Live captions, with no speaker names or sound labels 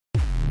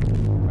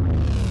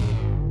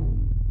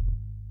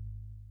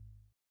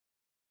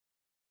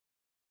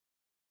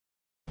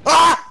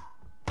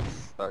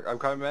I'm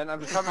coming, man.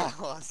 I'm coming.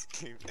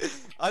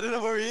 I don't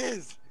know where he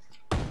is.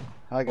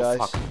 Hi guys.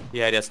 Oh, fuck.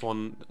 Yeah, there's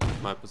one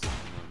in my position.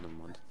 No,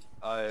 never mind.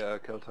 I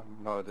killed him.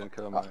 No, I didn't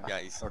kill him.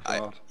 Guys, knocked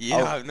him out. you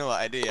have no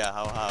idea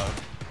how.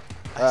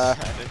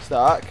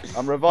 Stark,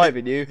 I'm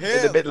reviving you in the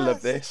Hell, middle of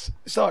yes. this.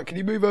 Stark, can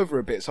you move over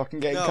a bit so I can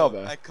get in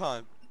cover? I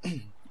can't.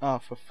 Oh,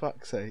 for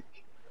fuck's sake.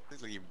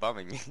 Looks like you're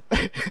bumming me.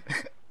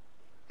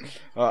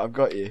 Alright, I've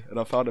got you, and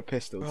I found a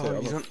pistol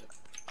Bro, too. you don't...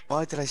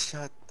 Why did I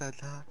shut that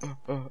down?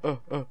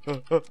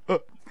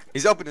 Oh.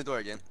 He's opened the door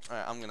again.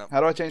 Alright, I'm gonna... How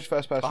do I change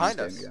first person Behind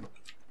in this game again?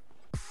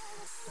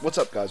 What's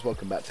up guys,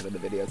 welcome back to another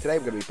video. Today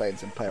we're going to be playing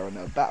some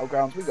PlayerUnknown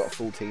Battlegrounds. We've got a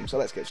full team, so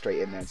let's get straight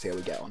in there and see how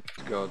we get on.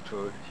 Let's go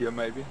to here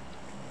maybe.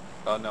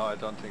 Oh no, I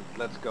don't think.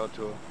 Let's go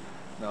to.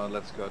 No,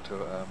 let's go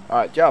to.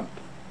 Alright, jump.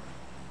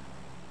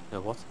 Yeah,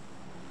 what?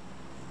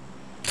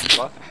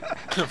 What?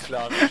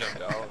 Flower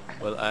jumped out.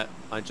 Well,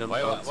 I jumped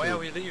Why out are too.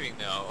 we leaving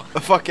now?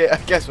 Fuck it, I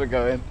guess we're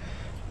going.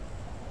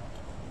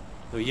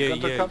 Oh, yeah.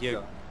 Go to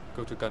Katka.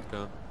 Go to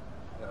Katka.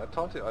 Yeah, I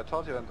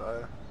told you, and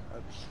I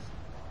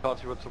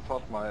thought you would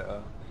support my.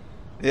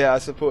 Yeah, I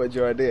supported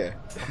your idea.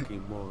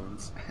 Fucking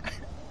morons.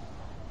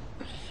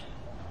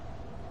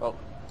 Well.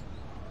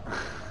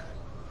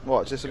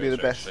 What, this will be the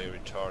best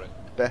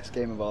Retarded.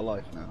 game of our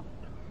life now.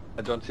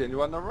 I don't see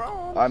anyone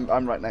around.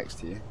 I'm right next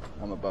to you.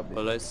 I'm above you.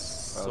 Well, I you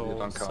saw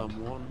don't count.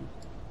 someone.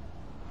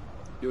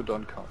 You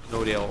don't count.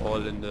 No, they are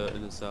all in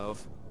the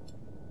south.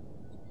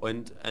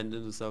 And in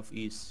the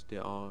southeast,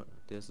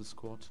 there's a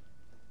squad.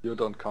 You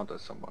don't count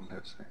as someone,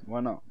 let's say.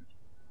 Why not?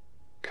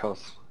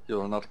 Because you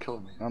will not kill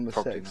me. I'm the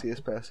Probably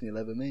sexiest person you'll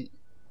ever meet.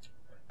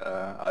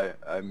 not.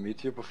 I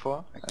meet you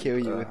before. I kill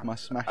you with my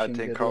smashing I think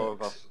good Coro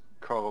looks.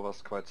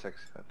 was quite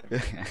sexy. I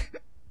think.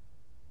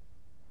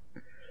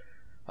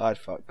 I'd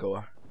fuck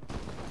Gore.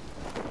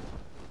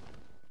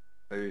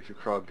 Maybe if you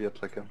grow a beard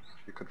like him,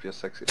 you could be a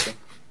sexy thing.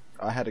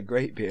 I had a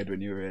great beard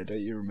when you were here,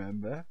 don't you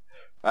remember?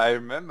 I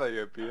remember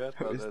your beard,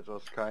 but was it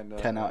was kind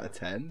of 10 out of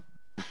 10.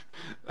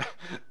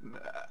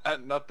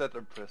 not that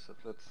impressive.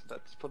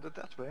 Let's put it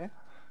that way.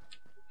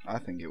 I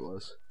think it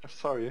was.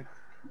 Sorry.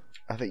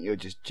 I think you're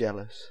just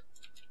jealous.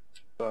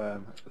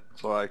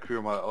 So I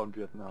grew my own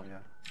beard now. Yeah.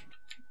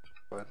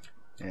 But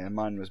Yeah,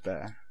 mine was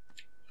better.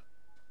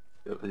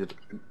 you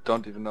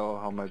don't even know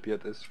how my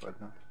beard is right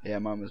now. Yeah,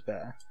 mine was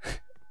better.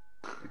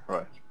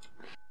 Right.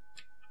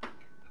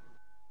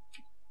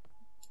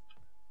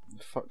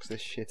 Fuck's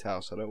this shit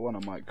house, I don't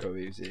want a micro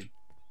Uzi.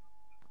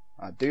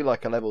 I do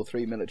like a level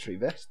 3 military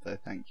vest though,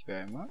 thank you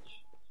very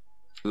much.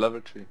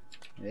 Level 3.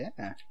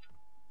 Yeah.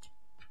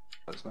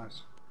 That's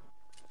nice.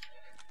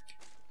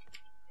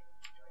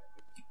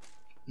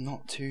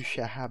 Not too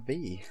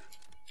shabby.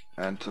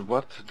 And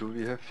what do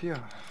we have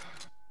here?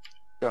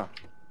 Yeah.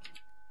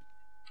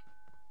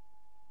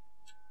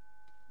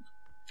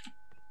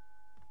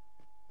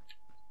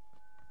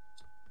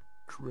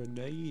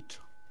 Grenade.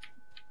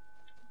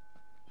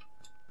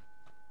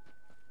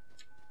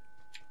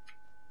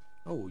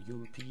 Oh,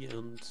 UMP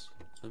and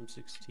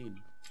M16.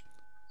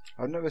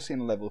 I've never seen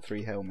a level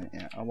 3 helmet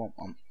yet, I want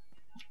one.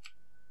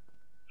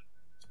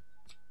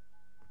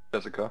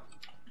 There's a car.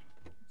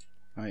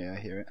 Oh yeah, I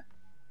hear it.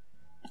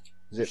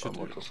 Is You it, should-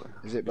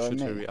 is it You by should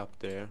me? hurry up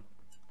there.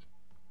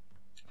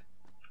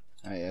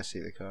 Oh yeah, I see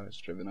the car, it's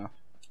driven off.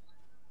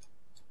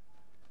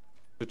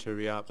 Should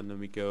hurry up and then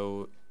we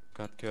go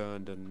Katka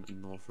and then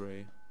North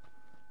Ray.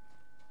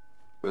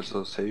 There's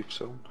a safe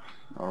zone.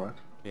 Alright.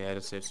 Yeah,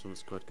 the safe zone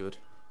is quite good.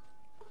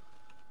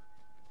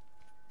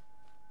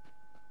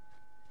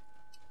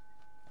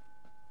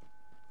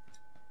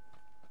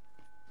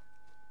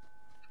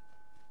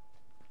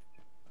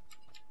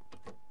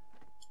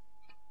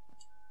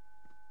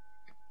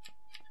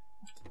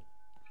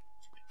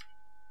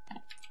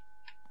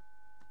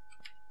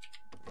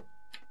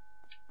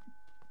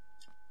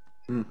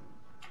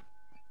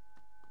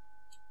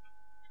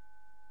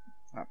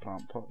 That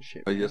plant pot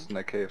shit. But yes, an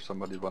AK if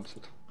somebody wants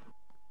it.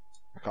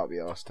 I can't be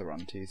asked to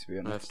run to you, to be I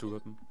have honest. 2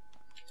 weapons.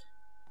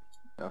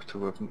 I have 2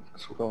 weapons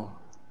as well.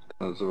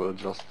 So we'll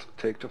just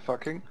take the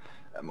fucking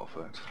ammo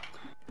for it.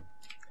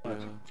 Right.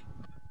 Yeah.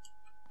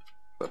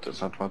 But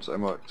there's not much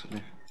ammo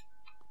actually.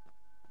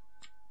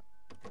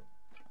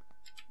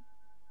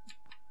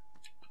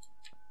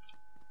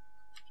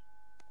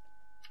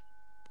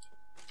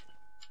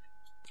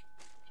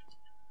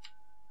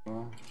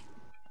 Oh.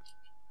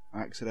 I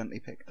accidentally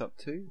picked up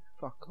 2.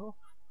 Fuck off.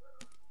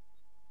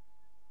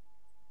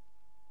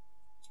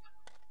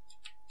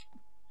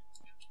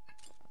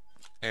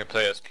 Your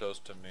player's close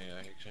to me,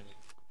 I can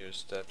hear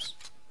steps.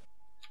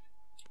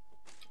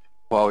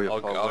 Wow, you're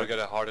I'll probably... get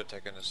a heart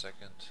attack in a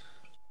second.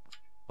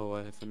 Oh,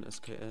 I have an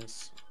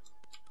SKS.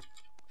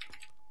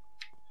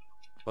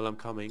 Well, I'm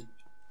coming.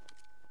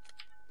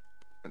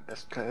 An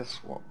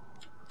SKS? Wow.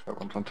 I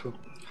want one too.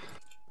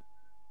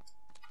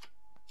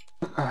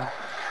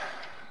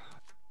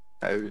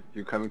 Hey,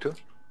 you coming too?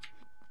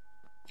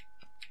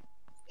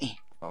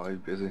 Oh, are you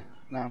busy?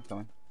 No, I'm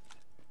fine.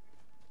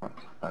 Right,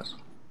 nice.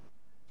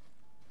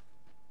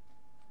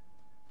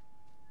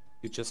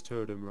 You just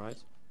heard him, right?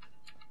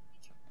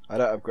 I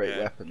don't have great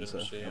Yeah, weapons, so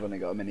didn't see I've him. only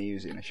got a mini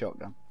Uzi and a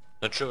shotgun.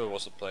 Not sure it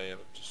was a player,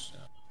 but just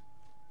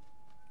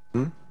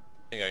Hmm?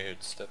 I think I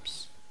heard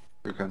steps.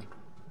 You can.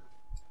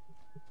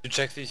 You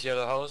check these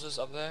yellow houses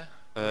up there?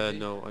 maybe?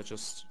 No, I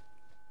just...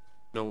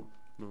 No,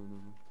 no, no,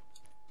 no.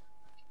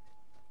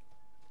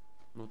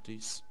 Not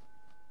these.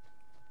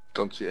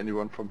 Don't see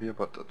anyone from here,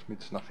 but that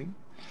means nothing.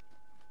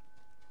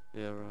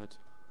 Yeah, right.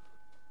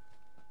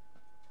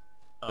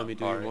 Oh, Let me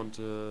do alright. you want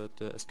the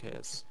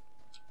SKS?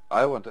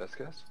 I want the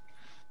SKS.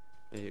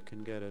 Yeah, you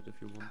can get it if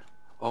you want.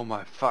 Oh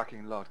my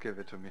fucking lord, give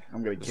it to me.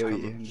 I'm gonna Just kill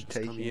come, you and just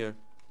take come you. here.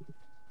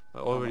 I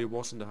already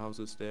was in the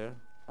houses there,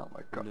 Oh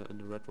my god. in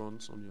the red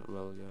ones on your...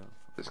 Well, yeah.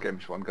 This game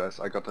is one, guys.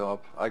 I got the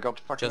up. I got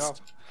fucking up.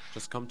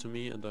 Just come to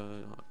me and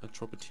I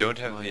drop it to You you. don't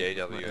have with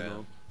the my AWM,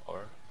 ammo.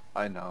 or?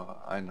 I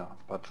know,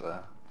 but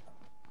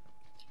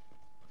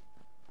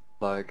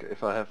like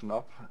if I have an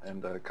up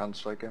and a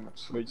Counter-Strike game,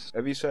 it's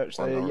Have you searched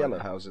the One already. yellow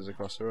houses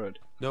across the road?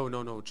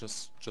 No,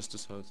 just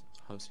this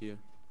house here.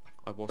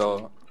 I was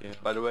So, in, yeah.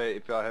 by the way,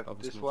 if I have I was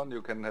this not. one,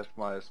 you can have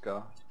my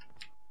scar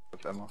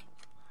with ammo.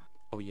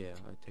 Oh yeah,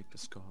 I take the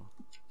scar.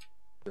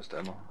 Just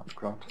ammo on the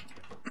ground.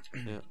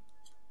 Yeah.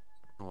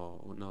 Oh,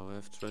 now I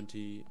have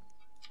 20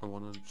 or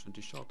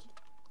 120 shot.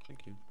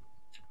 Thank you.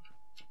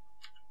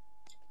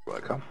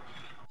 Welcome.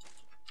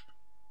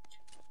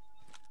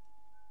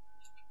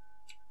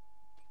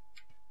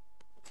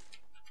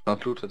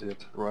 Not looted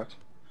yet, right?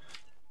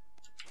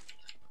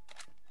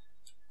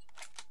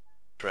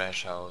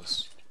 Trash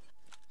house.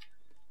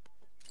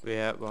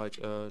 Yeah, right,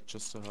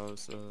 just the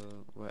house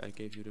where I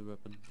gave you the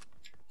weapon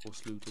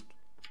was looted.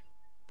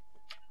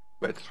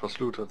 Wait, it was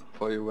looted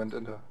before you went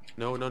in there.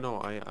 No,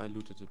 I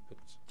looted it, but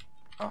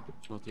Oh.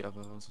 not the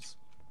other houses.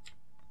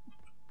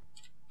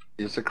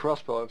 Here's a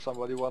crossbow if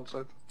somebody wants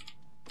it.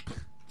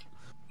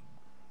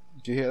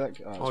 Do you hear that?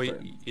 Oh, Oh,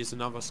 brilliant. here's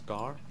another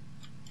scar.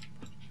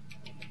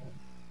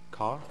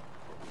 Car?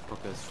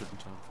 Okay, it's shooting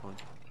time, fine.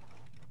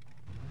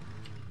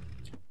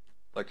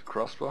 Like the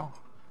crossbow?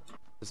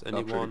 Does Not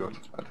really anyone good,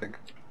 I think.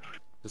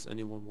 does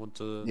anyone want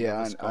to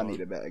Yeah, I need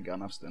a better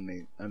gun. I've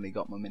only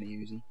got my mini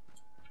Uzi.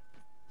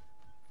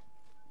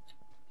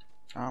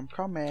 I'm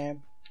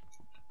coming.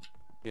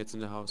 Yeah, it's in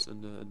the house,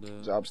 in the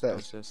Is it upstairs?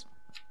 downstairs.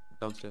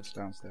 Downstairs.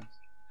 Downstairs.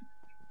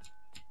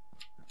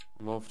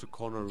 One of the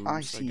corner rooms,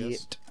 I see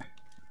guess. it.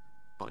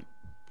 Fine.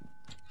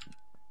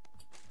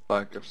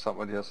 Like if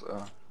somebody has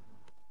a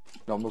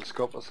normal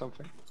scope or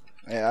something.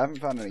 Yeah, I haven't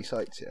found any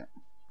sights yet.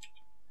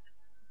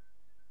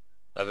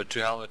 I have a 2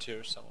 helmet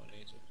here, someone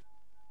needs it.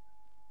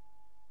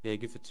 Yeah,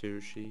 give it to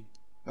Herishey.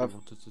 I I've-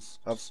 wanted to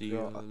I've see a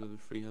got- level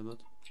 3 helmet.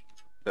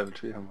 Level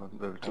 3 and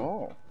level 2.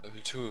 Oh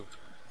Level 2.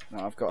 no,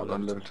 I've got a Oh,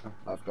 level. level 2.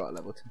 I've got a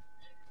level 2.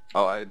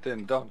 Oh, I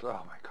don't. Oh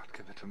my god,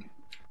 give it to me.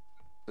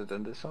 Is it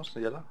in this house,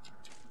 the yellow?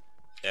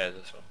 Yeah,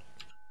 this one.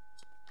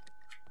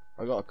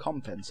 I got a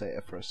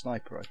compensator for a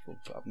sniper rifle,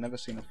 but I've never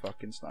seen a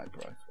fucking sniper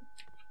rifle.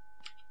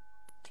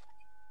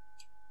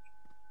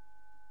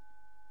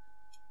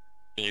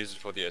 You can use it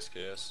for the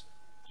SKS.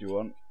 Do you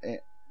want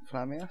it,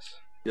 Flamius?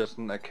 Here's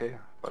an AK,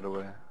 by the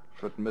way.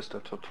 Should missed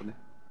it totally.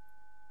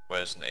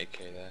 Where's an AK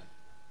there?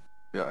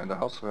 Yeah, in the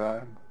house where I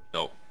am.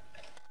 No.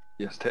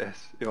 Yes, there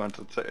is. You want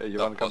to say, you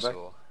Not want to come back?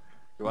 possible.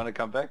 You want to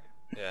come back?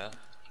 Yeah.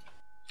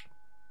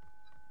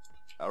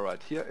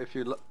 Alright, here, if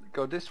you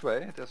go this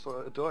way, there's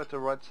a door at the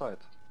right side.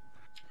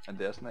 And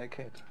there's an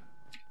arcade.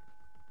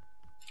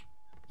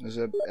 There's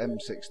a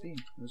M16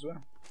 as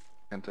well.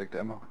 Can take the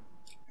ammo.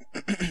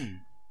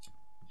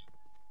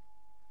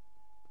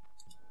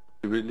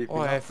 You really leave Oh,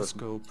 me I now, have a but-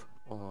 scope.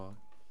 Oh,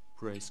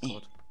 praise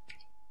God.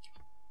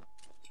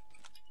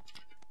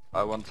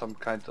 I want some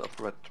kind of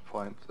red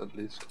point at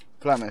least.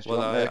 Flamius, do you,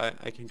 Well, want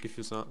the, I can give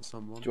you someone.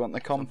 do you want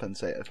the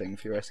compensator thing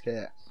for your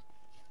SKS?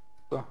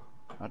 So,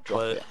 I'll drop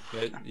Well,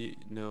 it.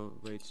 no,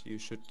 wait, you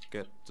should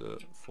get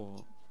for...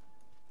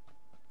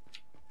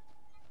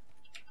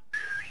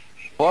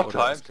 4 Oh,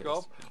 times that's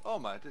scope? Oh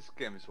my, this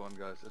game is won,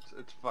 guys.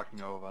 It's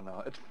fucking over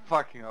now. It's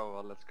fucking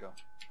over. Let's go.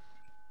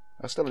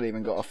 I still haven't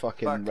even got a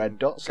fucking Fucking red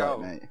dot sight, go.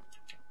 mate.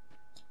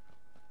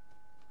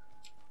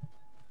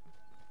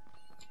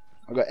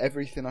 I got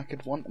everything I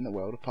could want in the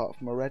world apart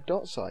from a red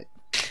dot sight.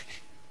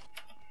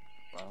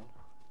 Well,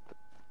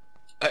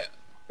 I-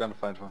 gonna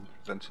find one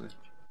eventually.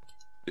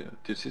 Yeah,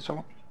 do you see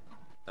someone?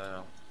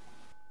 No.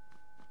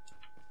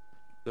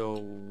 So,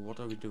 what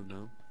do we do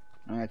now?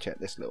 I'm gonna check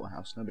this little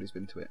house. Nobody's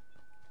been to it.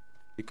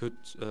 We could,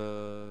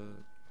 the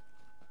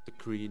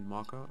green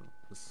marker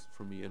is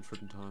for me in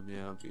certain time,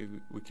 yeah,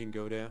 we can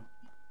go there.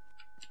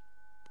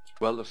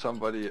 Well, if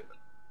somebody,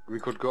 we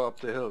could go up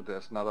the hill.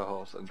 There's another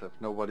house, and if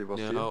nobody was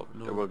Yeah, here, no.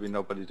 there will be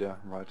nobody there,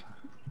 right?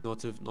 Not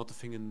the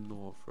thing in the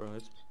north,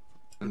 right?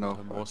 No.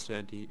 Was there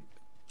and he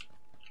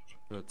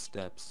heard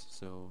steps,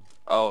 so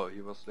Oh,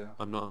 he was there.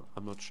 I'm not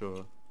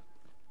sure.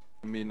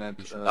 I mean,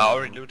 at, should- I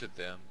already looted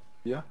them.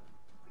 yeah,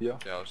 here,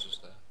 The houses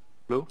there.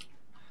 blue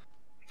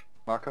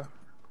marker.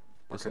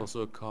 There's Okay.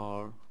 also a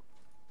car.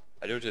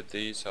 I looted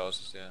these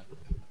houses, yeah.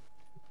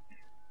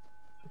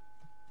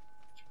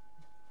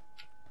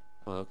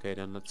 Well, okay,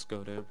 then let's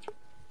go there.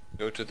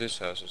 Go to these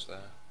houses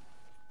there.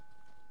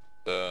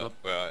 The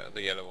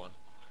yellow one.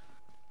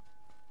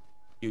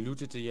 You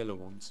looted the yellow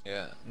ones.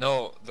 Yeah.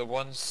 No, the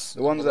ones.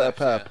 The ones on the that are left,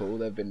 yeah. purple,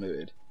 they've been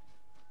looted.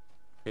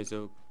 Okay,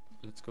 so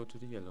let's go to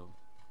the yellow.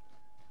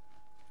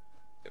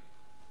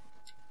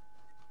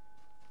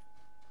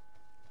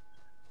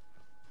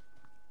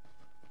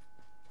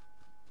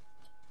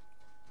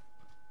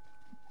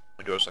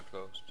 The doors are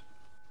closed.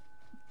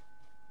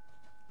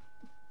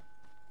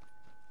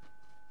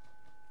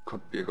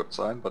 Could be a good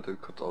sign, but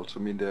it could also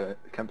mean they're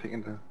camping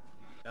in there.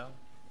 Yeah.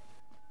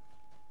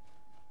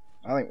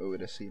 I think we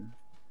would have seen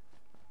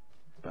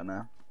by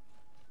now.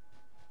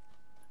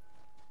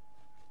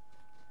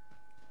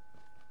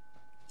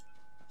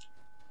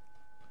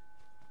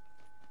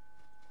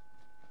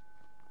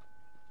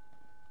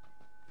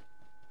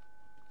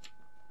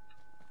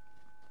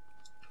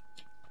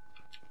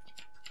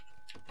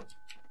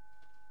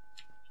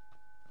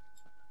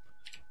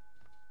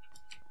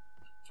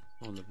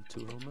 Oh, level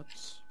 2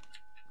 helmets.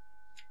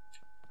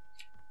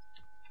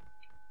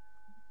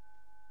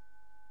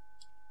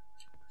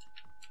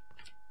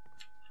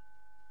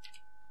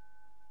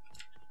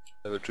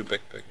 Level 2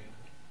 backpack.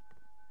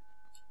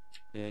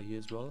 Yeah, here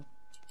as well.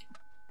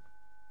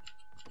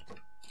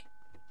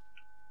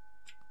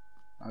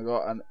 I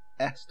got an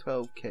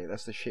S12K,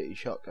 that's the shitty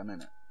shotgun,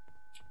 innit?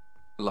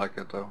 Like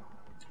it though.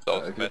 The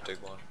if you-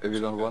 automatic one. If you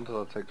don't want it,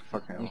 I'll take the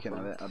fucking You ammo can for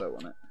have it, I don't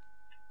want it.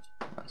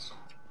 Nice.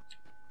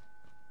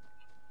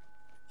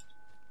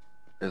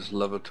 Is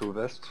level 2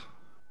 vest?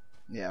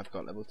 Yeah, I've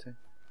got level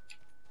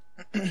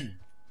 2.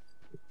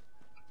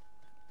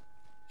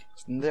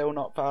 Still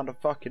not found a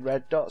fucking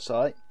red dot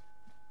site.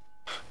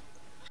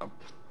 Yep.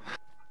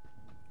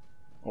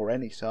 Or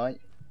any site.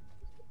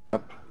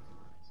 Yep.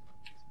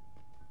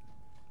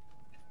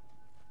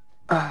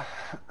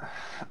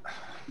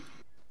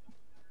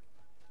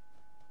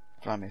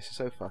 Fam, this is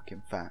so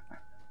fucking fat.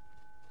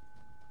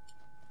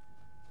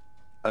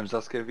 I'm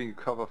just giving you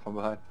cover from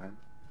behind, man.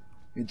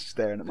 You're just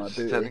staring at my Just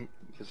booty. telling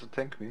you to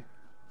tank me.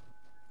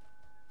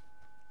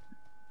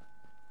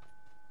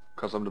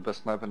 Cause I'm the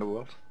best sniper in the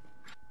world.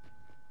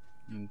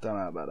 Don't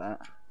know about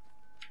that.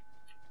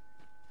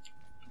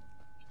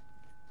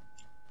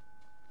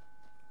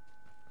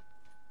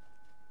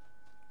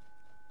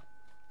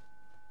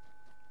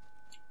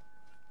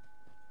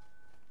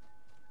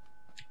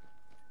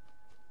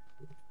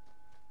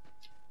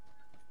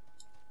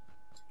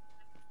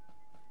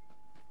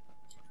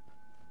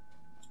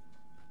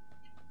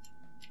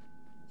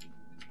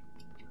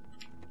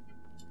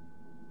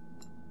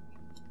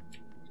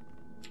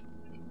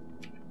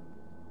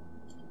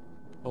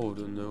 Oh,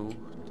 no,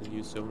 the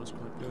new zone is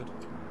quite good.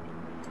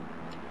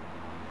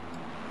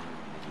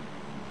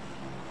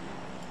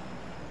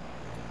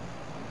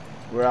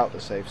 We're out the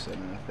safe zone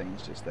and the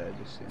thing's just there,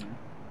 just so you know.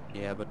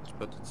 Yeah, but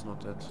it's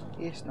not that.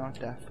 It's not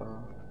that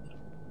far.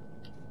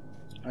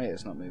 Oh yeah,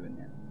 it's not moving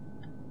yet.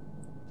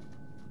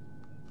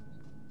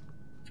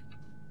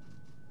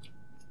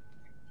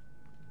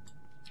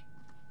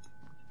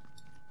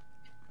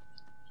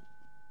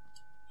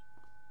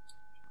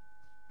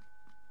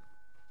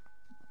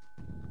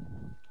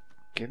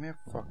 Give me a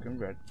fucking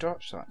red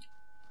dot sign.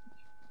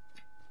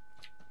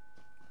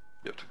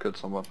 You have to kill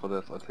someone for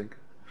that, I think.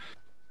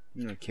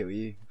 I'm gonna kill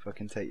you if I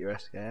can take your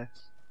SKS.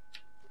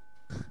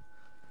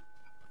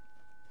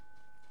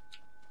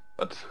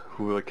 But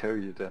who will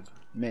carry you then?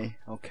 Me,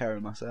 I'll carry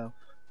myself.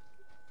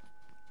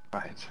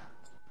 Right.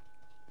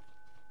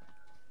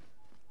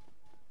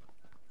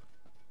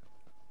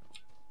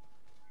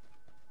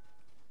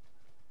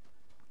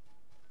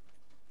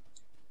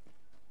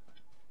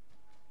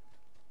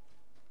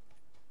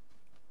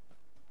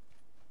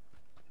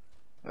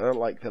 I don't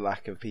like the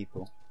lack of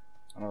people.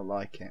 I don't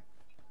like it.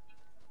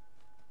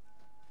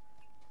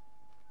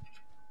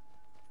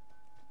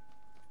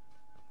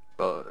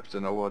 Well, if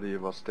nobody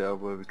was there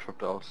where we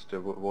dropped out, there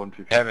won't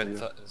be Yeah, people I'm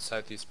here.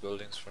 inside these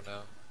buildings for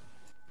now.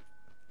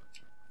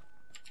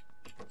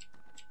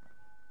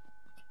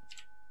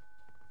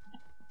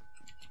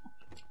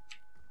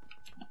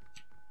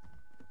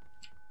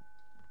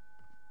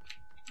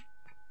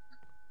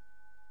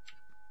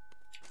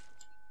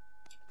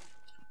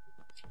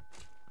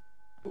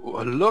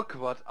 Oh, look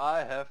what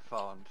I have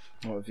found.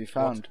 What have you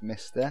found,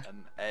 mister?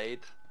 An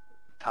 8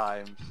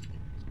 times.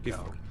 Give,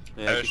 No.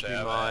 yeah, Herish, give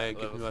me my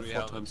level 3 4 times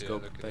helmet, yeah,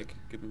 scope look at back.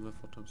 Give me my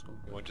 4 times scope.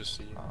 You want to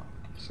see? Oh,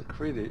 so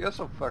greedy. You're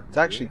so fucking It's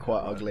actually greedy.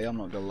 quite ugly, I'm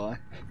not gonna lie.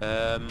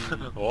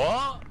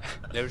 What?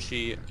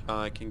 Herishi,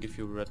 I can give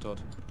you a red dot.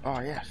 Oh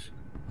yes.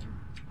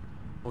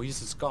 Oh,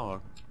 here's a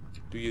scar.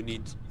 Do you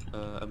need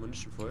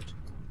ammunition for it?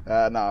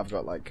 No, I've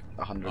got like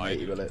 180 I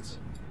do. bullets.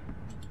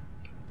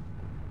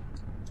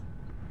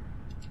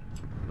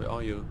 Where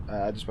are you?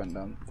 I just went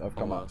down. I've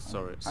come Oh, up.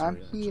 sorry. I'm I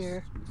just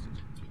here. missed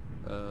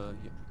it. Here.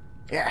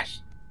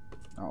 Yes.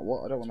 Oh,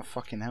 what? I don't want a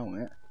fucking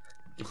helmet.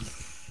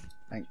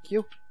 Thank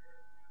you.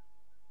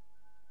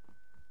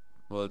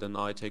 Well, then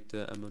I take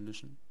the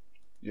ammunition.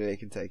 Yeah, you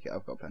can take it.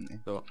 I've got plenty.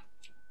 So,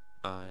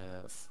 I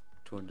have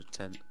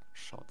 210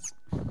 shots.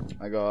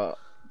 I got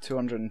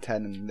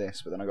 210 in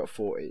this, but then I got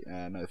 30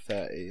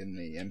 in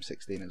the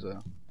M16 as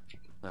well.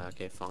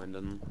 Okay, fine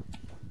then.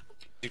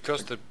 You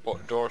closed the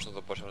doors on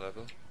the bottom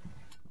level.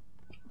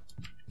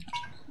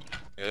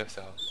 You left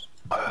the house.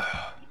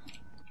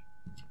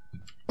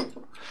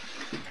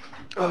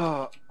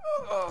 Don't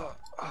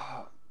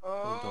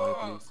die,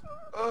 please.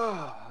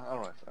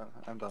 Alright,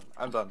 I'm done.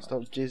 I'm done.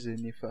 Stop jizzing,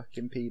 you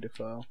fucking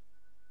paedophile.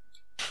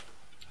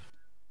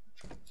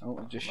 Oh,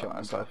 I just shut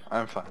myself.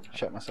 I'm fine.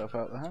 Shut myself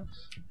out of the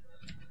house.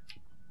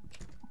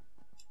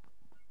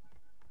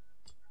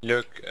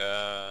 Look,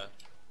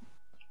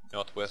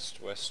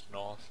 northwest, west,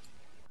 north.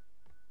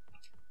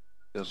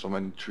 There's so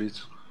many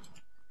trees.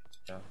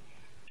 Yeah.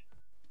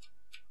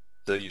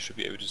 So you should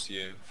be able to see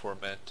a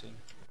 4-man team.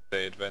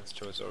 They advance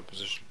towards our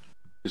position.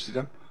 You see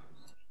them?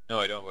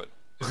 No, I don't, but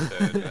if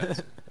they're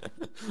advancing.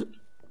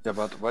 Yeah,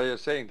 but why are you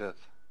saying that?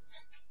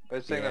 Why are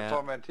you saying that Yeah.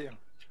 4-man team?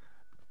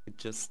 It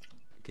just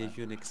gave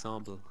you an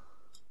example.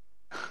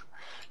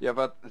 Yeah,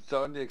 but it's the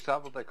only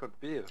example that could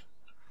be.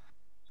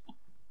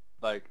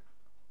 Like,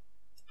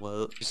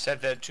 Well, You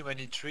said there are too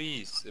many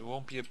trees. It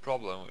won't be a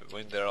problem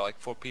when there are like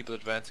 4 people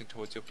advancing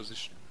towards your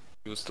position.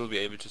 You will still be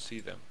able to see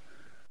them.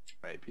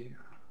 maybe.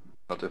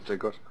 Not if they're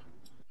good.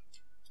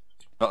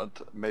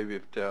 Not maybe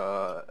if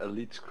they're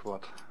elite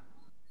squad.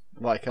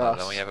 Like Then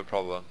us. we have a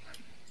problem.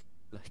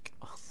 like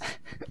us.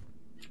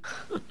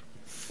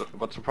 So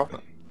what's the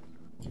problem?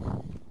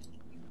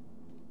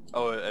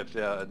 Oh, if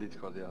they're elite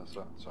squad, yeah,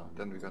 so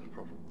then we got a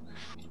problem.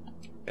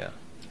 Yeah.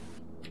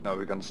 No,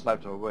 we're gonna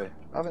snipe them away.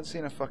 I haven't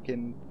seen a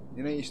fucking...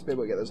 You know, you used to be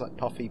able to get those like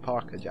puffy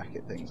Parker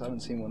jacket things. I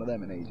haven't seen one of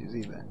them in ages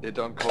either. They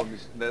don't call me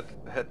net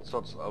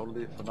headshots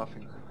only for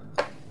nothing.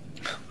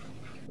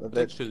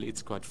 Actually,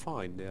 it's quite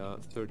fine. They are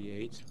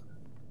 38.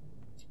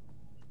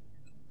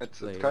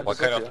 It's Like- kind What of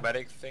kind good, of yeah.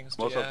 medic things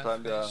do Most you of the have?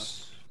 time they are.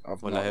 Chris?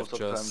 I've, Well, not- I have most of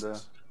the time just they're-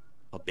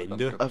 a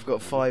bender. I've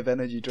got 5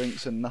 energy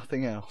drinks and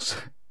nothing else.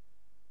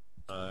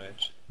 Right.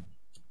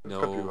 It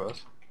could be No,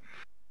 worse.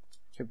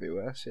 Could be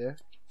worse, yeah.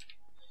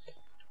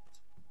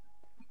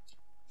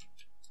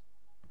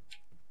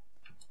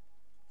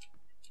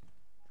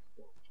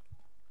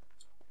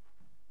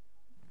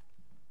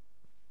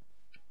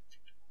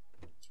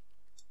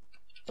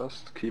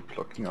 Just keep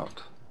looking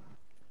out.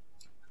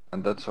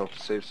 And that's how the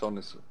safe zone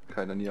is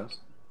kinda near us.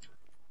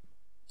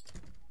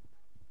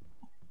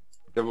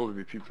 There will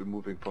be people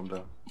moving from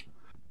the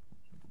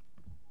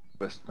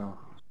west now,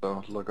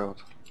 so look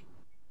out.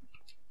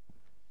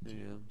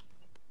 yeah.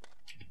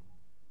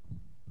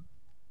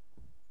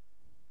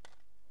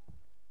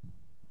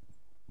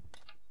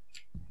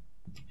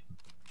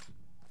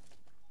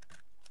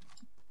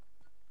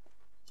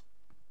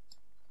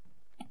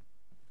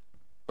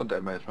 Don't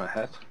damage my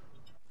head,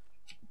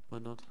 Why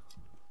not?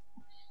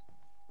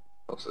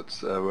 because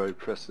it's a very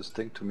precious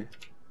thing to me.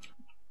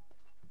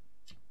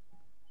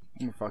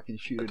 I'm gonna fucking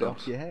shoot I it off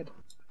don't. your head.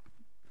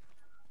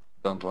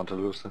 Don't want to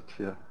lose it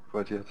here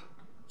quite yet.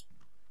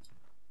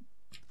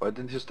 Why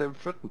didn't you stay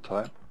with Britain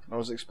time? I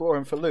was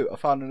exploring for loot. I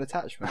found an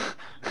attachment.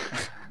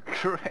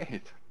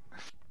 Great!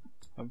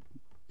 Okay,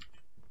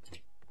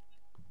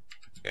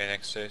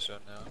 next station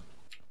now.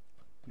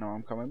 No,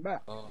 I'm coming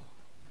back. Oh.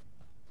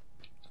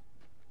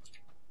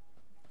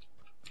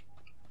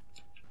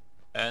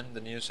 And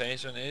the new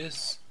station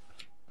is...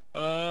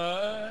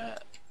 I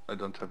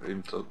don't have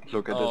aim to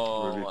look at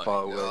oh it, it will my be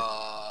far away.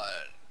 God.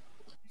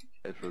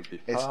 It will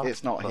be It's far,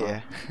 it's not far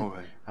here.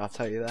 away. I'll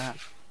tell you that.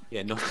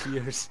 Yeah, not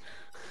years.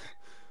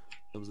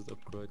 Thumbs it up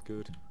quite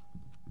good.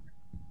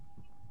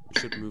 We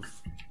should move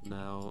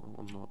now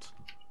or not.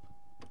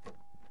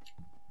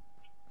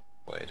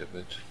 Wait a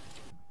bit.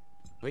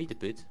 Wait a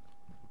bit.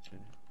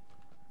 Okay.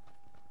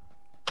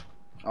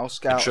 I'll I'm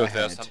scout sure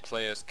there are ahead. some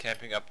players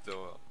camping up the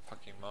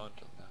fucking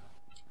mountain now.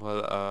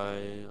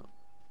 Well,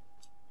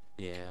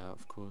 yeah,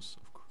 of course.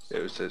 Yeah,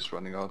 it says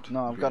running out.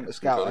 No, I'm We- going to we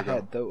scout gotta go.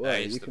 ahead. Don't Yeah,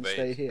 worry, it's you the can bait.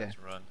 stay here. Let's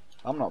run.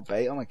 I'm not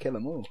bait. I'm gonna kill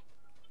them all.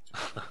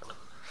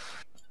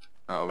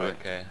 Oh, wait.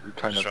 Okay, We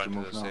kind of just have to run to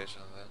move the now.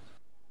 station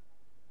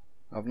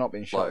then. I've not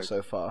been shot Like-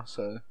 so far,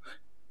 so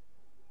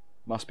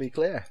must be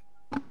clear.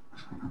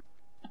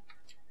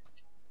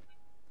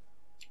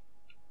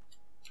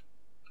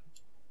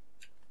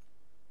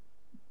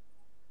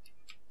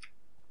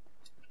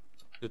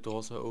 The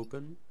doors are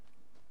open.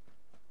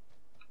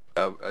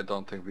 I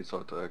don't think we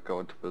should go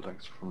into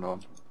buildings from now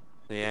on.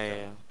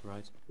 Yeah,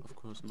 right. Of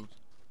course not.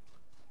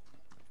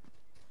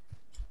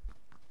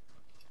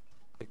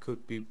 It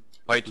could be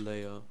Wait.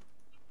 player.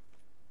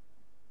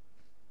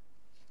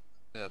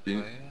 Yeah, Do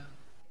you- player.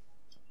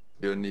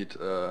 You need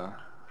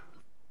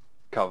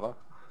cover.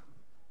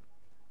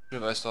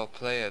 If I saw a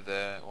player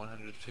there,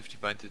 150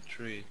 behind the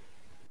tree.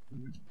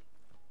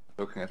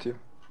 Looking at you.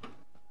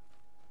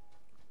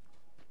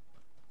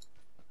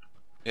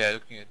 Yeah,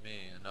 looking at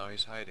me, and now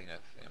he's hiding, I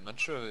think. I'm not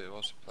sure if it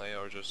was a player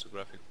or just a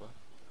graphic bot.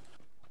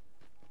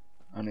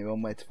 Only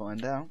one way to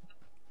find out.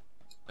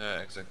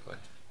 Yeah, exactly.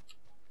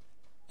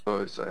 So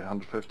it's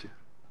 150.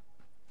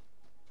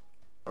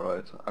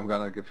 Alright, I'm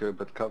gonna give you a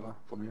bit cover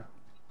from here.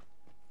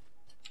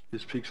 He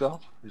speaks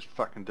out, he's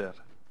fucking dead.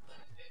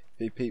 If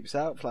he peeps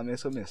out,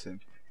 Flamius will miss him.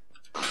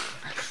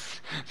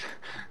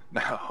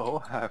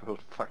 No, I will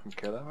fucking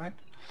kill him, mate.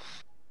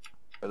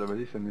 Better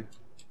believe in me.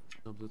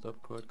 Sums it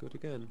up quite good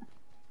again.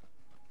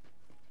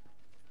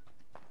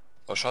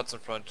 Oh, shots in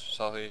front,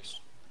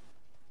 southeast.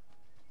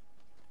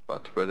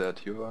 But were they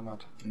at you or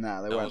not?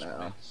 Nah, they That weren't was at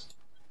me. us.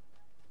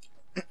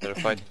 They're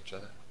fighting each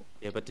other.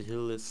 Yeah, but the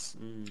hill is...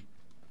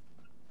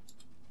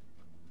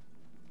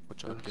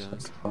 Watch out, That's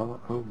guys. far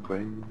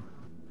away.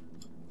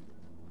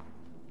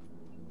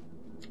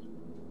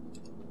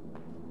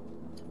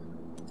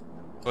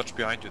 Watch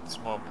behind you, it's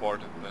more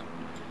important than...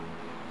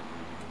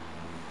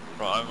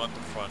 Bro, I'm on the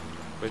front.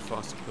 Wait for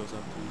us to close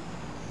up too.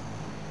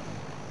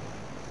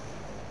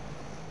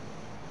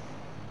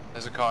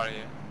 There's a car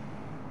here.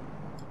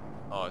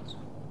 Oh, it's...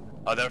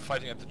 Oh, they're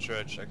fighting at the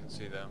church, I can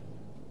see them.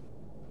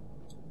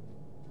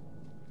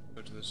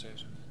 Go to the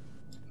station.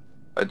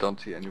 I don't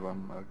see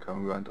anyone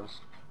coming behind us.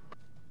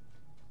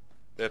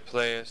 Their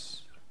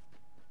players...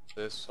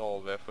 They're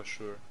all there for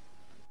sure.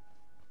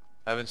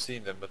 I haven't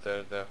seen them, but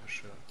they're there for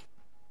sure.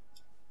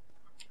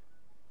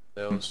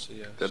 They'll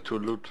see us. There are 2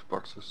 loot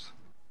boxes.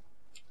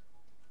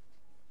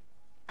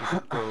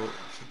 Should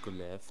go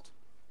left.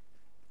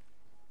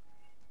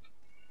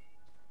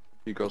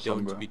 We go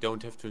somewhere. We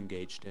don't have to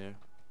engage there.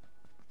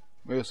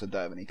 We also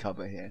don't have any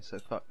cover here, so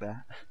fuck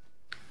that.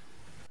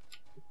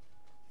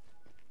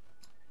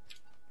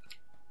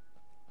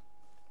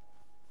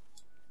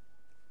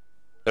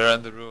 They're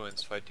in the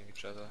ruins fighting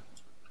each other.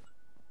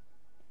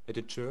 At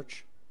the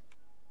church?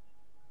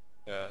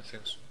 Yeah, I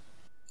think so.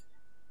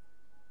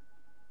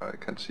 I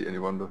can't see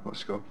anyone with my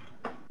scope.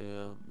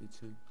 Yeah, me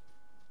too.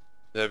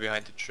 They're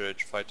behind the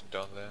church fighting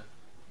down there.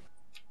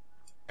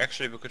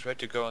 Actually, we could try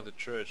to go on the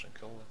church and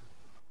kill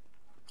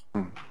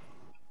them.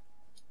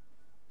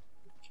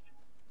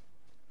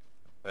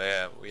 But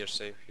yeah, we are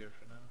safe here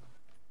for now.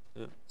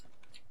 Yeah.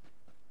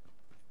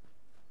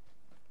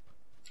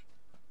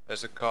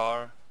 There's a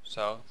car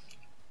south.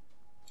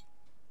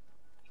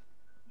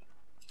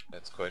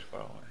 That's quite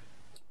far away.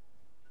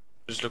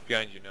 Just look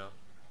behind you now.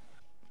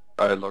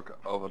 I look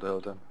over the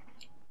hill then.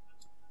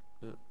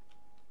 Yeah.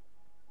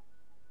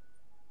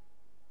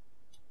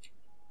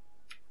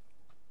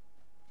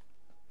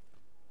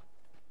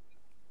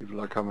 People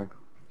are coming.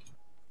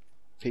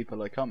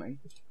 People are coming,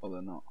 or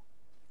they're not.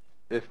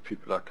 If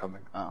people are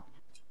coming. Oh,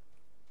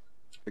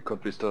 It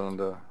could be still in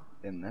the...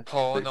 in there.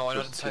 Oh Big no, I'm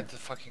not just inside here. the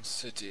fucking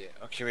city.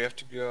 Okay, we have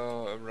to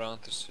go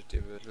around the city,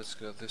 but let's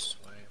go this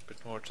way, a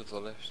bit more to the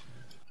left.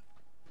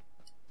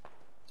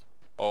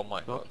 Oh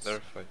my god, Oops. they're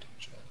fighting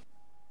each other.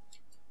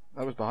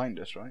 That was behind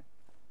us, right?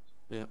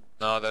 Yeah.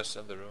 No, that's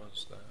in the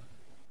ruins there.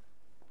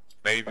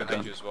 Maybe I behind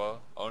don't- you as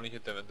well. Only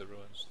hit them in the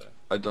ruins there.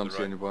 I don't The see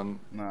right. anyone.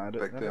 No, I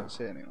Back there. don't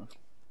see anyone.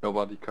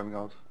 Nobody coming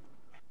out.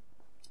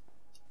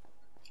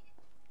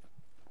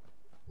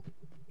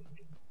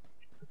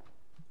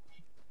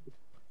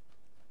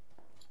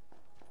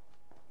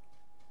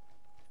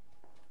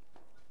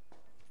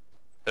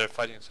 They're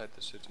fighting inside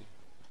the city.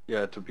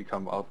 Yeah, to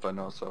become out by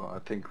now, so I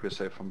think we're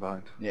safe from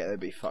behind. Yeah, they'd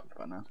be fucked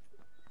by now.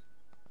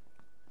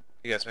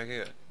 You guys make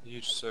a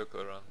huge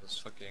circle around this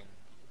fucking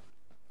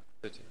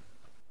city.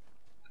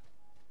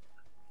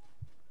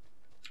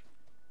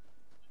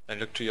 And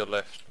look to your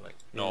left, like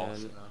north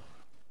Yeah, now.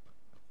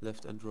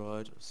 Left and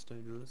right is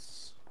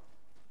dangerous.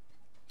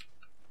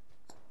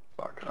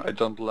 Fuck, I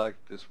don't like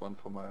this one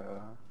for my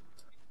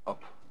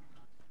up.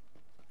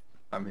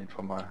 I mean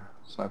for my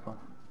sniper.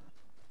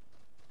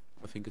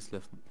 I think it's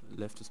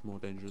left is more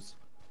dangerous.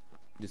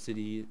 The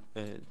city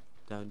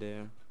down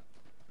there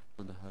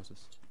on the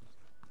houses.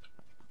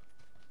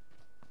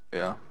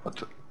 Yeah, but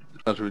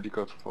it's not really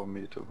good for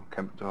me to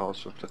camp the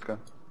house with that gun.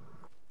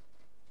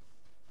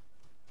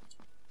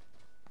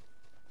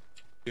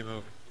 Keep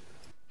moving.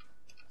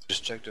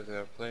 Just check if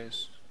there are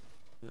plays.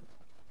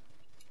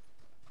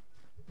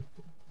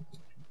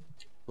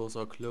 Those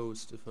are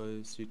closed if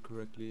I see it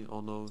correctly.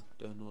 Oh no,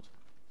 they're not.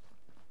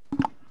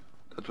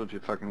 That would be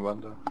fucking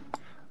wonder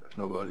if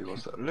nobody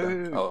was there.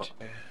 Loot. Oh,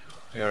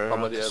 We are around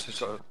somebody the else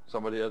city.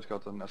 somebody else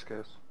got an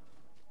SKS.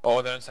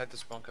 Oh, they're inside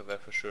this bunker there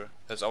for sure.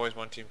 There's always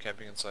one team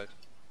camping inside.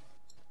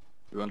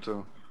 You want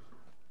to?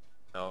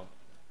 No.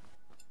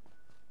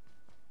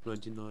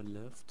 29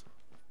 left.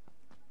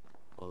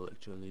 Well,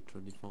 actually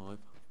 25.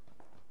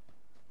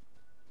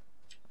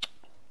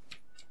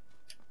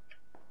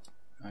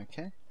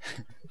 Okay.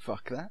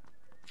 Fuck that.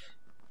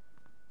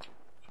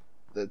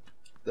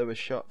 There were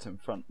shots in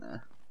front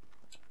there.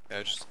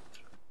 Yeah, just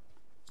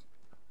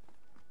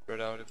spread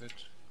out a bit.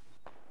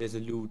 There's a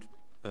loot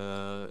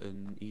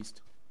in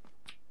east.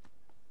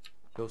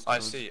 Close to I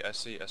us. see.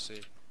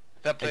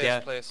 They're players, Yeah,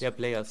 players. they're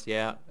players,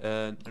 yeah.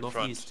 Northeast.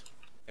 Front.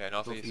 Yeah,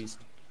 northeast.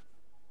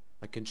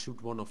 I can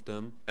shoot one of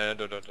them. No.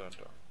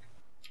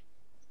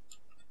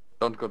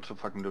 Don't go to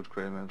fucking loot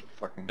crate, man.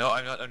 Fucking. No,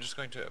 I'm not. I'm just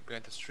going to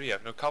behind this tree. I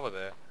have no cover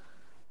there.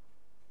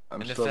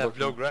 I'm And if still they have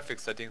low looking.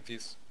 graphics, I think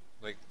these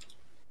like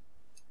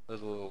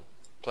little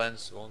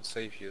plants won't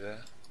save you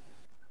there.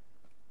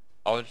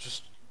 I'll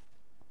just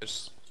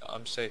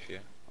I'm safe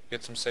here.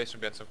 Get some safe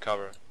and get some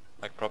cover,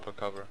 like proper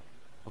cover.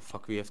 Oh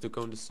fuck, we have to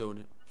go in the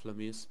zone,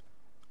 Flamies.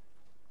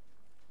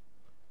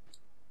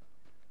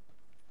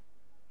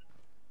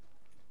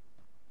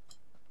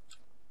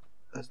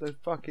 There's no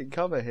fucking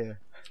cover here.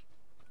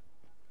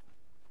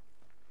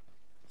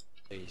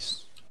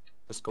 Please.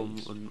 Let's go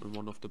on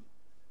one of the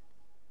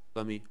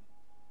dummy.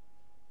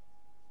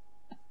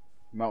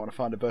 You might want to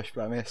find a bush,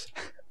 but I miss.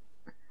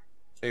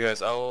 Hey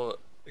guys, I'll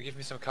give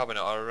me some cover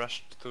now. I'll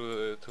rush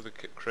to the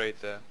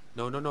crate there.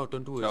 No, don't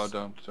do it. No,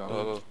 don't.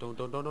 Oh,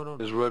 Don't.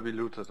 This will be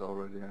looted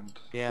already and...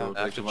 Yeah. there will I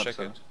be have too to much check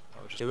sense. it.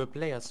 I'll just... There were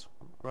players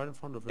right in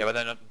front of Yeah, it. but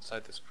they're not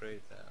inside this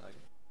crate there. Like,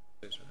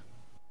 this one.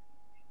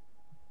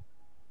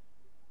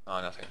 Oh,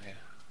 nothing here.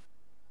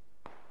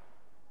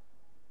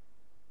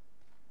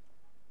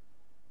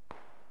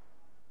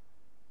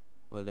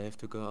 Well, they have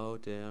to go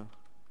out there,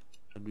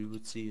 and we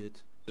would see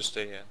it. Just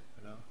stay here,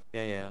 you know.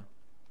 Yeah.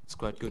 It's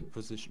quite good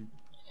position.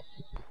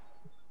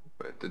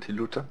 Wait, did he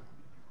loot them?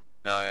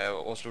 No, yeah,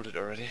 it was looted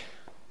already.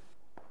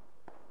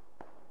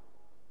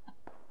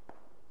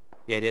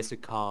 Yeah, there's a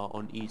car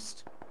on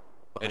east.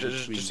 Yeah, behind the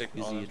just tree. You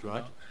ignore see them it, for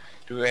right?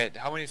 now. Wait,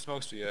 how many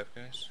smokes do you have,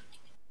 guys?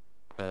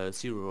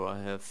 0. I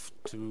have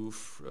 2.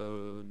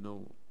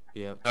 No.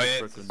 Yeah. Oh 2 yeah,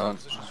 fragments. this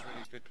position's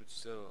really good, but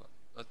still,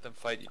 let them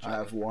fight each I other.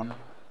 have one.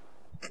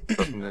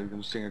 Doesn't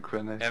even sing a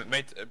grenade. Yeah,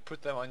 mate,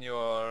 put them on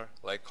your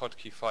like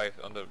hotkey 5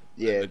 on the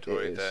Yeah, it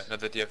inventory is. there. Not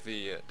that you have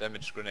the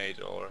damage grenade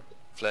or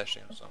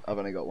flashing or something. I've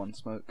only got one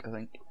smoke, I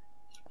think.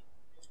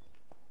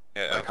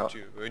 Yeah, Like up how- to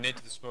you. We need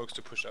the smokes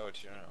to push out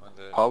here on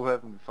the. How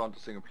haven't we found a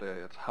single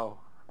player yet? How?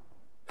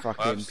 Well,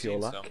 Fucking I've pure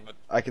seen luck. some, but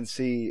I can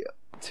see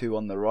 2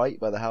 on the right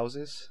by the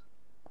houses.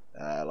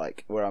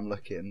 Like where I'm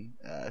looking,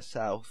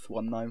 south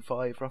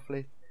 195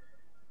 roughly.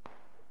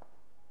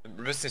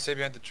 Misty, stay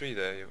behind the tree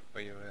there.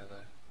 Where you were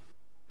there.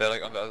 They're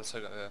like on the other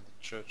side of the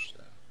church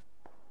there.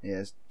 Yeah,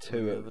 there's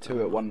two Yeah, at but 2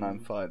 at I'm-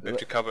 195. We have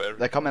to cover They're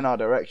everything. coming our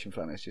direction,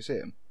 Flemmis. You see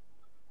them?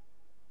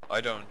 I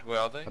don't. Where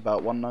are they?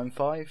 About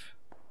 195.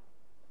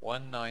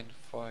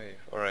 195.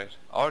 Alright.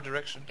 Our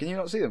direction. Can you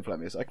not see them,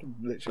 Flemmis? I can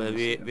literally Well,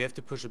 see we them. have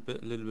to push a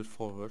little bit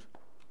forward.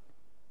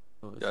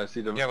 So Yeah, I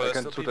see them. Yeah, well, I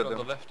there's can still shoot at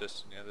people on them. the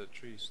leftist near the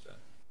trees there.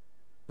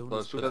 Someone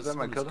is- shoot but at them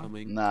someone and is kill them?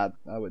 coming. Nah,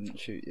 I wouldn't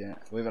shoot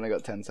yet. We've only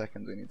got 10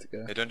 seconds. We need to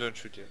go. Hey, don't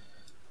shoot you.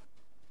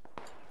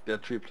 There are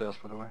 3 players,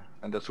 by the way,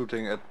 and they're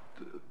shooting at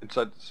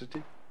inside the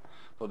city.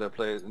 So they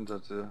play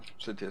inside the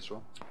city as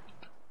well.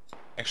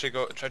 Actually,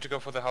 try to go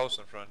for the house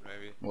in front,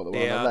 maybe. What, the one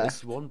There on the is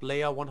left? one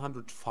player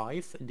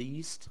 105 in the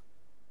east,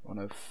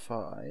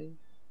 105.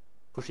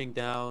 pushing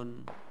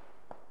down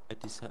at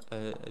this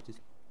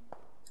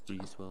tree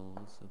as well.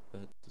 That's a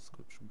bad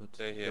description, but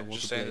Stay here. there was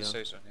Just a stay in the player.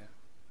 safe zone, yeah.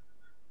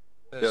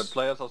 Yeah, There's-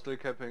 players are still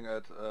camping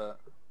at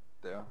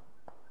there.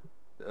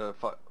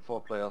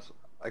 4 players.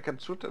 I can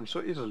shoot them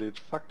so easily. It's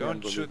fucking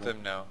Don't shoot unbelievable.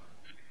 them now.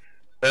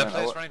 There are Yeah,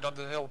 players I- running down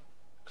the hill.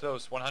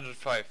 Close,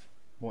 105.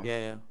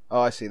 Yeah. Oh,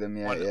 I see them.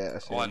 Yeah, One, yeah, I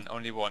see one, them.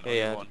 only one, Yeah, only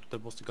yeah, one.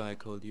 that was the guy I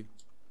called you.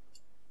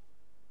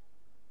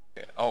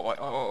 Okay.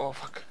 Oh,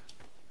 fuck.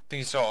 I think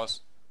he saw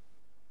us.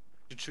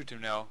 You should shoot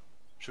him now.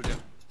 Shoot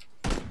him.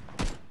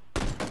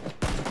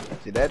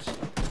 Is he dead?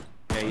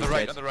 Yeah, On he's the right,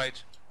 dead. on the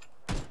right.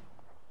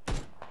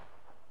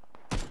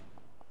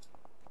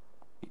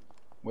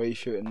 Where are you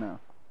shooting now?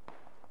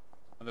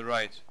 On the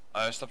right.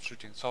 Stop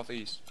shooting.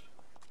 Southeast.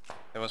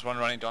 There was one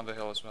running down the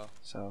hill as well.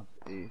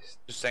 Southeast.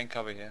 Just stay in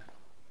cover here.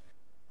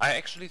 I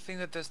actually think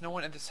that there's no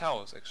one in this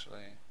house,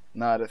 actually.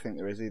 No, I don't think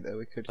there is either.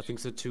 We could. I think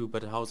so too,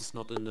 but the house is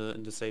not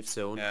in the safe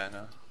zone. Yeah, no.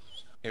 Okay,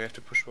 we have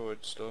to push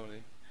forward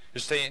slowly.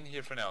 Just stay in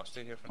here for now.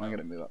 Stay here for I'm now.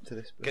 gonna move up to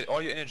this. Get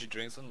all your energy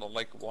drinks and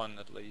like one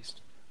at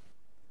least.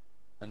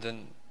 And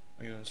then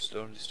we will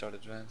slowly start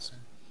advancing.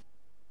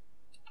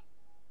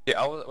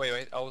 Yeah,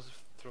 wait, I will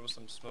throw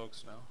some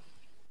smokes now.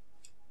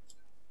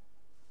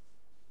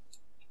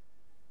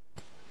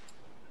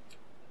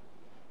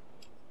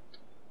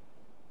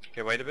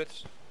 Okay, wait a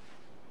bit.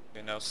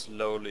 Okay, now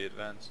slowly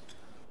advance.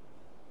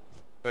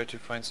 Try to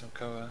find some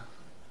cover.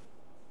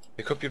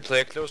 There could be a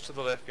player close to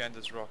the left behind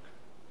this rock.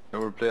 There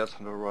were players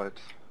on the right.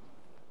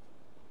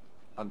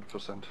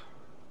 100%.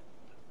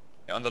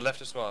 Yeah, on the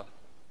left as well.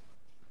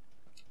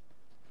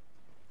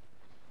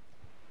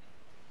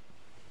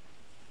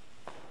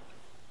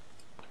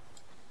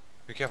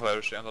 Be careful,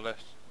 Herishey, on the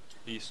left.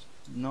 East.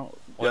 Not.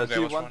 Yeah, I guy see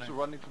was one running.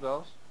 running to the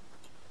house.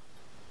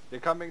 They're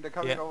coming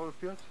Yeah. over the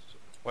field.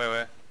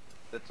 Where?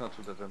 Let's not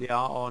shoot at them. They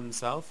are on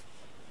south.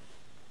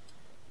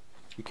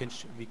 We can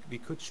we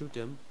could shoot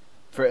them.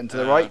 Threaten to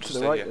the right. To just the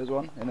stay right. here. There's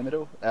one in the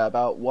middle.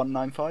 About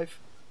 195.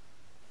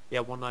 Yeah,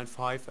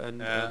 195 and,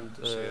 Yeah, and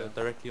I see it.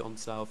 directly on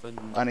south and.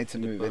 I need to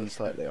the move in bush.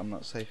 slightly. I'm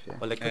not safe here.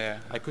 Well, Yeah.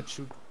 I could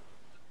shoot.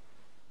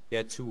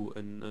 Yeah, 2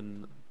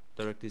 and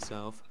directly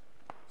south.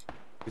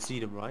 You see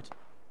them, right?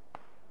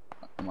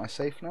 Am I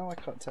safe now? I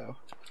can't tell.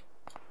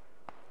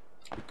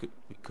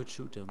 We could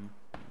shoot them.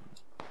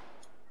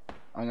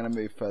 I'm gonna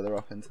move further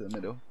up into the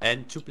middle.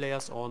 And 2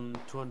 players on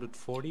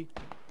 240.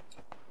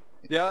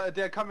 Yeah,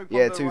 they're coming from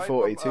Yeah, the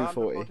 240. right, from,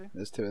 240.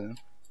 There's 2 of them.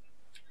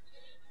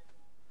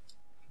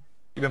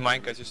 Keep in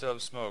mind, guys, you still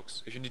have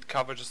smokes. If you need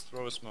cover, just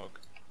throw a smoke.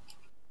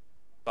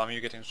 Bam,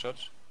 you getting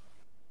shot?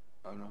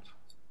 I'm not.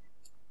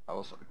 I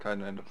was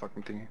kinda in the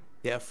fucking thingy.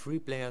 There are 3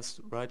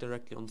 players right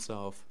directly on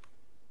south.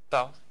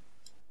 South?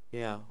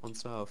 Yeah, on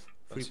south.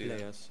 3 see that.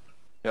 players.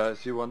 Yeah, I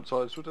see one,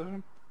 so I shoot at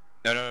him.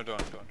 No,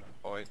 don't.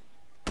 Oh wait.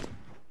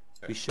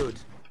 We should.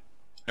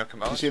 No, come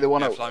Do out. you see the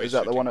one Yeah, at, Flammy's is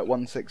that the one shooting. at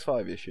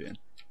 165 you're shooting?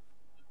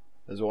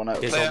 There's one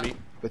at Yes, Player. on me.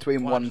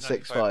 between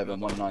 195 165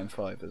 and another one.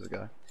 195 there's a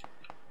guy.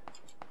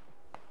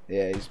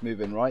 Yeah, he's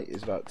moving right,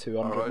 he's about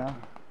 200 Alright. now.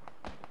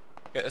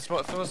 Yeah,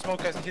 throw the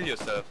smoke, guys, and heal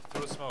yourself.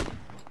 Throw the smoke.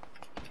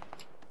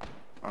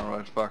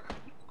 Alright, back.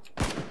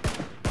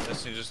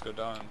 Destiny, just go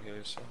down and heal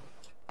yourself.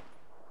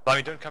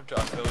 Flammy, don't come to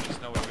us, they'll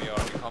just know where we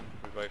are. We can't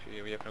revive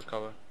you, we have no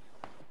cover.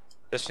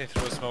 Destiny,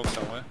 throw a smoke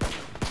somewhere.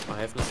 I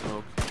have no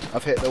smoke.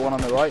 I've hit the one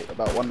on the right,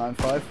 about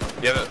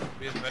 195. We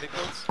have the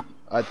medicals?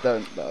 I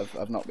don't, but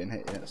I've not been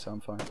hit yet, so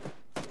I'm fine.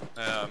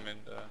 I mean,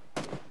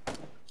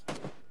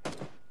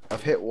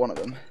 I've hit one of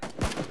them.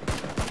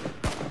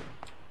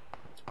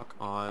 Fuck,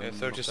 I'm yeah,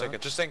 30 not seconds.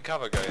 dead. Just stay in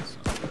cover, guys.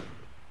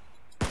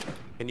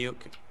 Can you...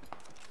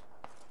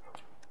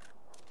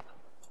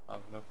 I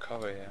have no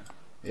cover here.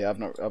 Yeah,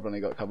 I've only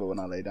got cover when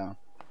I lay down.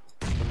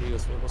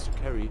 Rodriguez, what was the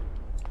carry?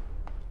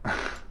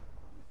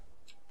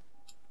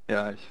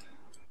 Ja, ich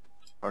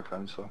war gar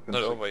nicht so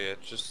Not günstig. over yet,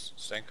 just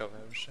stay in cover,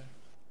 Herishey.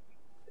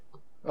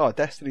 Oh,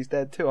 Destiny's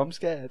dead too, I'm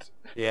scared.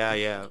 Yeah,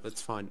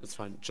 it's fine, it's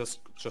fine.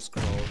 Just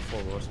crawl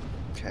forward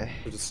Okay,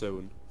 to the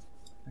zone.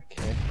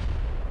 okay.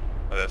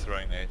 Oh, they're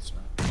throwing nades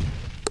now.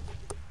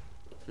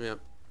 Yeah.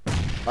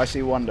 I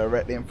see one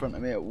directly in front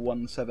of me at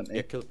 170.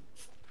 Yeah, kill.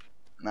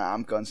 Nah,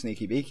 I'm going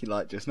sneaky beaky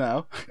like just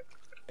now.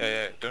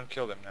 Yeah, don't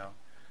kill them now.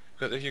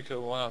 Because if you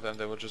kill one of them,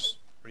 they will just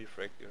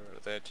refrag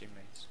their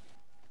teammates.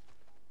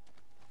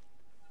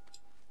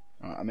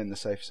 Alright, I'm in the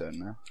safe zone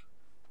now.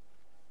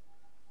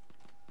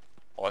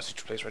 Oh, I see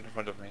 2 players right in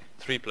front of me.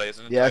 3 players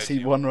in the Yeah, I entire see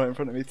team. one right in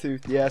front of me too.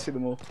 Yeah, I see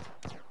them all.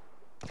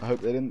 I hope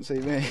they didn't see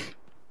me.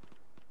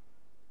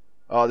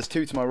 Oh, there's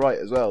 2 to my right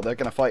as well. They're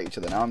gonna fight each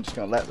other now. I'm just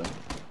gonna let them.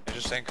 Yeah,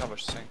 just stay in cover,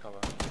 just stay in cover.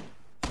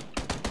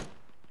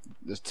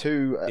 There's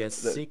 2 at, Yes,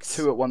 6.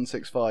 2 at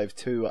 165,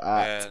 2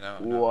 at Yeah,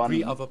 no.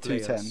 3 other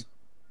 210. players.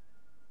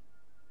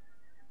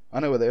 I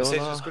know where they all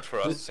Save are. is good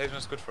for us. Save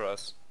is good for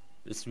us.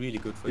 It's really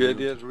good for Yeah, you.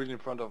 they're really in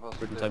front of us.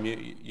 Certain time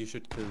you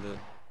should kill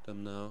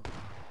them now.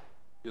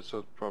 You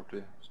should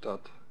probably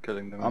start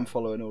killing them. I'm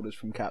following orders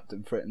from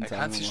Captain Fritton. I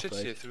can't see shit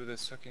here through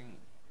this fucking...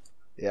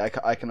 Yeah,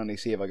 I can only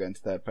see if I go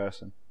into third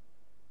person.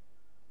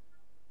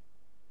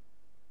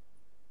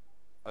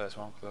 Oh, there's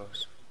one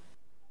close.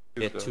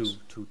 Yeah, close.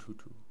 two.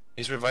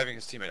 He's reviving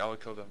his teammate, I will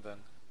kill them then.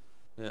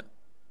 Yeah.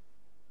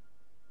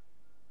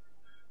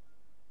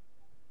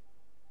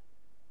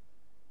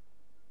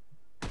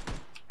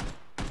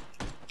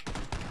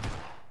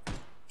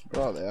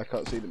 Where are they? I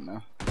can't see them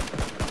now.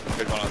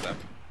 Good one of them.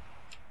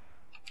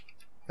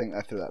 I think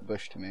they threw that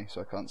bush to me,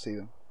 so I can't see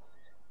them.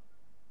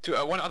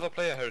 One other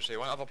player, Herishey,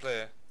 one other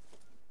player.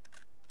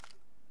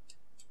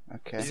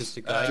 Okay. This is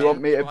the guy. Do you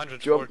want me to?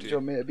 240. Do you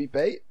want me to be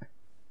bait?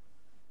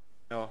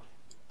 No,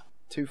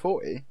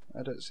 240?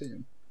 I don't see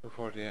him.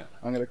 240, yeah.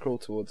 I'm gonna crawl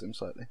towards him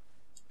slightly.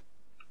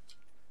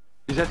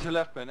 He's at your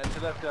left, man. At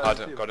your left.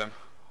 Got him.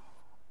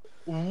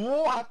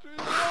 What?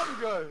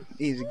 Guys?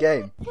 Easy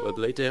game. Well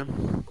played there.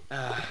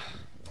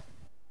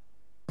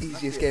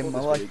 Easiest game of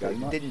my life, guys. If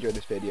you did enjoy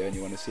this video and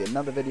you want to see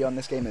another video on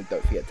this game, then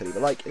don't forget to leave a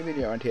like. If you're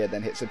new around here,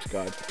 then hit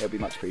subscribe. It'll be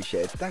much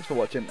appreciated. Thanks for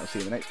watching. I'll see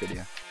you in the next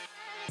video.